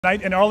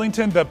Tonight in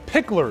Arlington, the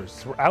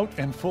picklers were out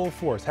in full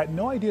force. Had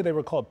no idea they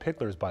were called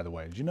picklers, by the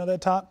way. Did you know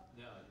that, Top?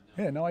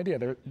 Yeah, no idea.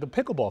 They're the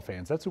pickleball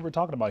fans. That's who we're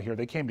talking about here.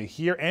 They came to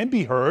hear and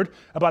be heard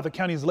about the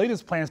county's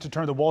latest plans to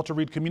turn the Walter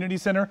Reed Community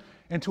Center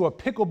into a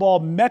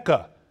pickleball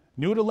mecca.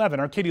 New at 11,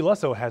 our Katie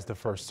Lusso has the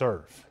first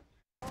serve.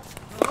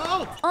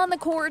 On the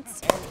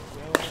courts,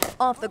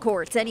 off the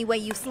courts, any way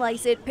you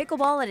slice it,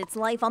 pickleball and its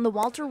life on the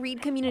Walter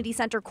Reed Community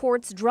Center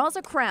courts draws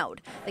a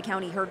crowd. The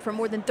county heard from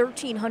more than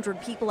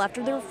 1,300 people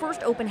after their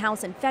first open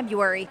house in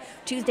February.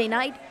 Tuesday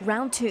night,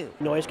 round 2.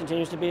 Noise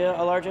continues to be a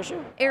large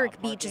issue.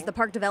 Eric Beach is the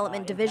Park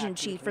Development Division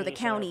Chief for the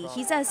county.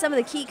 He says some of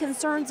the key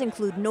concerns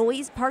include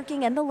noise,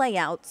 parking, and the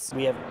layouts.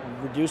 We have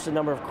reduced the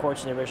number of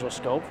courts in the original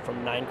scope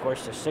from 9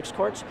 courts to 6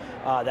 courts.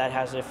 That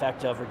has the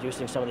effect of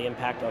reducing some of the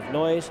impact of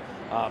noise,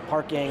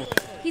 parking.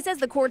 He says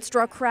the courts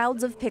draw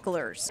crowds of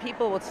picklers.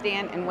 People will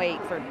stand and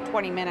wait for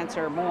 20 minutes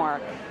or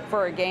more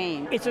for a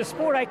game. It's a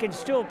sport I can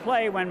still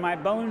play when my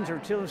bones are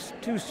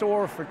too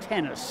sore for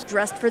tennis.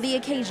 Dressed for the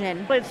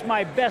occasion. It's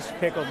my best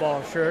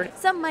pickleball shirt.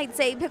 Some might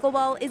say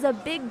pickleball is a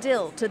big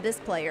deal to this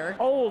player.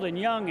 Old and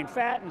young and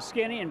fat and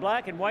skinny and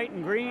black and white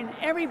and green,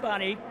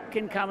 everybody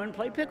can come and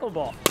play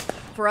pickleball.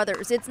 For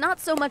others, it's not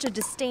so much a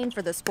disdain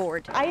for the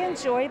sport. I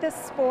enjoy the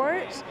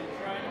sport,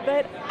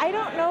 but I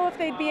don't know if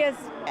they'd be as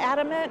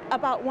adamant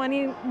about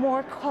wanting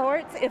more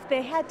courts if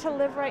they had to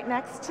live right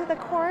next to the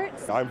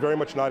courts. I'm very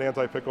much not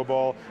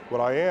anti-pickleball.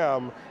 What I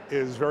am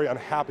is very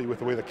unhappy with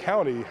the way the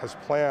county has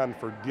planned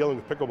for dealing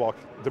with pickleball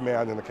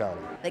demand in the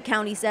county. The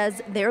county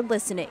says they're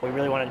listening. We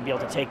really wanted to be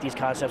able to take these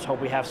concepts, hope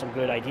we have some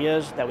good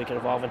ideas that we can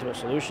evolve into a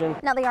solution.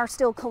 Now, they are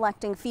still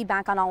collecting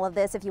feedback on all of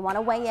this. If you want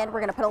to weigh in, we're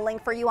going to put a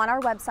link for you on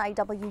our website,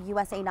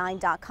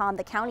 WUSA9.com.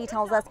 The county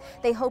tells us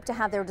they hope to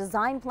have their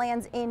design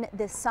plans in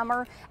this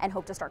summer and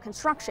hope to start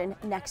construction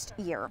next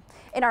year.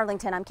 In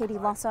Arlington, I'm Katie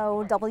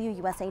Lusso,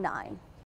 WUSA 9.